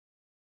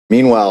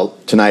Meanwhile,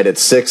 tonight at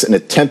 6, an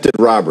attempted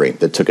robbery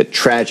that took a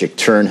tragic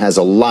turn has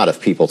a lot of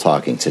people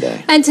talking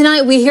today. And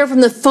tonight we hear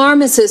from the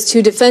pharmacist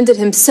who defended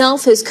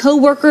himself, his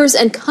co-workers,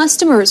 and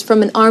customers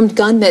from an armed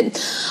gunman.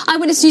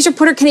 Eyewitness News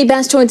reporter Kenny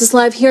Bass joins us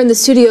live here in the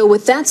studio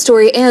with that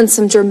story and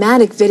some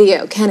dramatic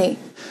video. Kenny.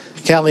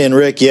 Callie and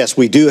Rick, yes,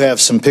 we do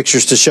have some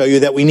pictures to show you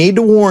that we need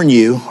to warn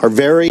you are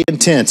very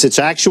intense. It's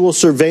actual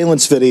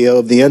surveillance video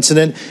of the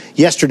incident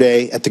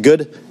yesterday at the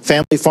Good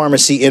Family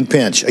Pharmacy in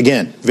Pinch.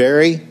 Again,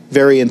 very,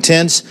 very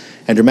intense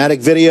and dramatic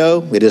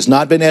video. It has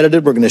not been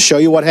edited. We're going to show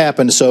you what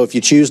happened. So if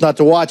you choose not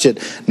to watch it,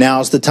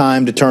 now's the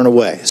time to turn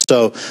away.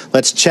 So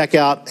let's check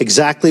out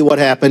exactly what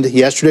happened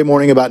yesterday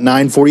morning about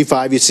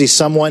 9:45. You see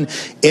someone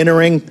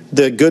entering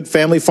the Good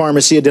Family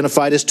Pharmacy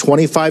identified as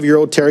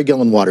 25-year-old Terry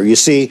Gillenwater. You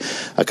see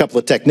a couple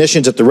of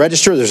technicians at the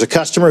register. There's a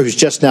customer who's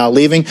just now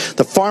leaving.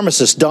 The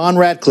pharmacist, Don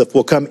Radcliffe,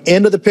 will come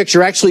into the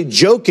picture actually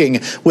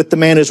joking with the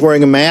man who's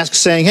wearing a mask,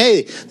 saying,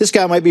 hey, this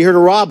guy might be here to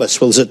rob us.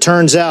 Well, as it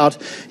turns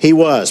out, he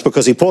was,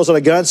 because he pulls out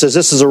a gun, says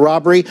this is a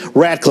robbery.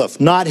 Radcliffe,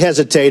 not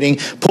hesitating,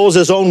 pulls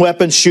his own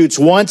weapon, shoots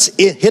once,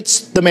 it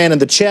hits the man in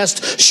the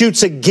chest,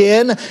 shoots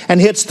again,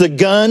 and hits the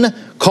gun,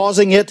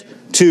 causing it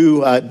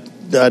to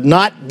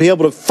not be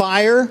able to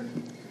fire.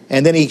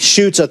 And then he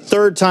shoots a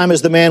third time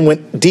as the man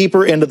went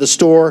deeper into the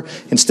store.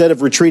 Instead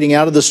of retreating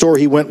out of the store,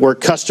 he went where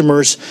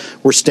customers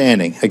were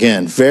standing.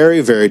 Again, very,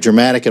 very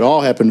dramatic. It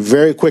all happened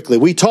very quickly.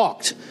 We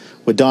talked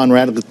with Don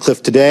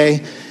Radcliffe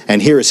today,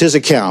 and here is his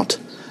account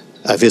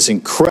of his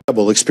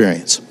incredible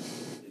experience.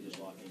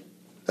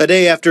 A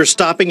day after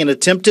stopping an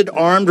attempted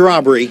armed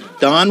robbery,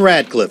 Don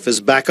Radcliffe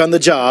is back on the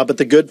job at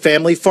the Good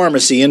Family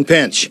Pharmacy in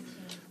Pinch.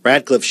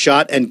 Radcliffe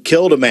shot and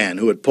killed a man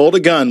who had pulled a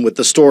gun with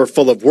the store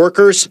full of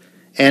workers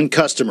and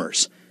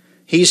customers.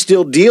 He's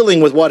still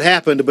dealing with what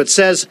happened, but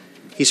says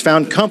he's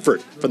found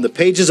comfort from the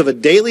pages of a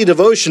daily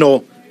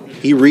devotional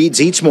he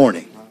reads each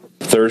morning.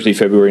 Thursday,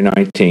 February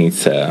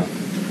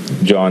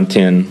 19th, John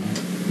 10,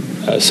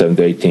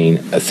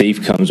 7-18, a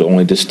thief comes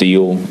only to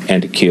steal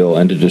and to kill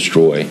and to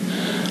destroy.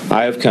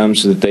 I have come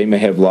so that they may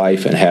have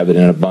life and have it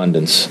in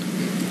abundance.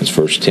 That's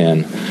verse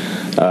 10.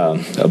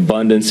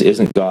 Abundance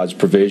isn't God's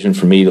provision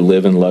for me to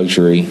live in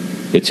luxury.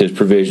 It's His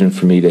provision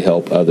for me to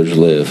help others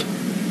live.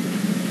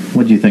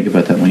 What do you think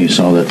about that when you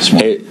saw that this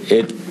morning?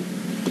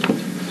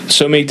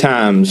 So many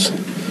times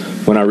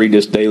when I read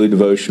this daily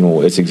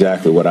devotional, it's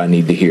exactly what I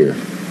need to hear.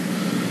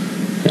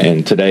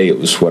 And today it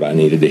was what I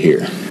needed to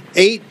hear.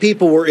 8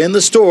 people were in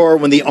the store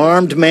when the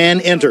armed man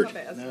entered.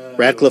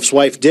 Radcliffe's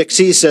wife,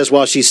 Dixie, says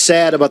while she's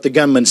sad about the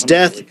gunman's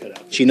death,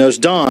 she knows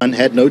Don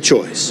had no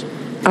choice.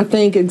 I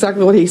think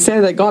exactly what he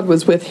said, that God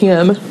was with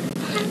him.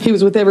 He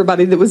was with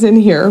everybody that was in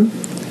here.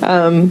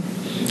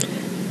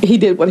 He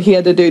did what he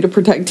had to do to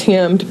protect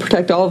him, to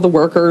protect all of the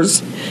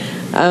workers.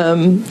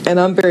 And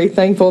I'm very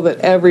thankful that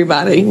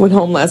everybody went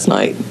home last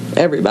night.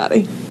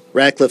 Everybody.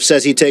 Radcliffe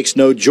says he takes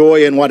no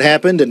joy in what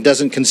happened and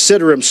doesn't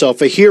consider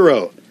himself a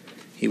hero.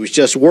 He was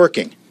just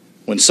working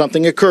when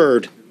something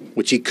occurred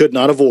which he could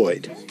not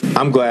avoid.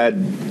 I'm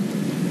glad,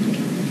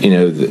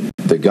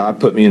 that God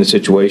put me in a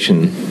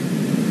situation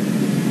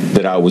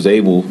that I was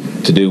able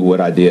to do what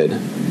I did.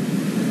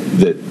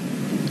 That,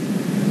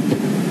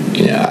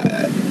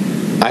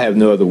 I have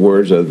no other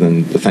words other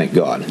than to thank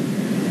God.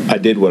 I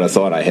did what I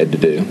thought I had to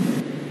do.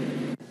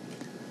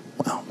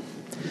 Well,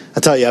 I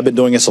tell you, I've been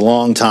doing this a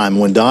long time.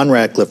 When Don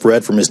Radcliffe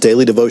read from his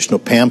daily devotional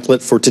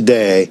pamphlet for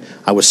today,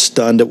 I was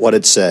stunned at what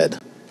it said.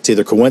 It's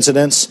either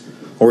coincidence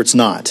or it's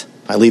not.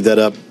 I leave that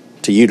up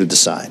to you to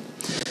decide.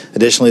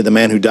 Additionally, the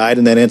man who died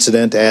in that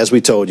incident, as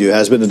we told you,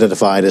 has been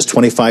identified as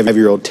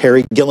 25-year-old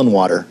Terry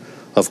Gillenwater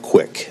of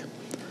Quick.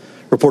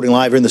 Reporting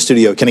live here in the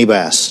studio, Kenny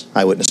Bass,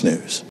 Eyewitness News.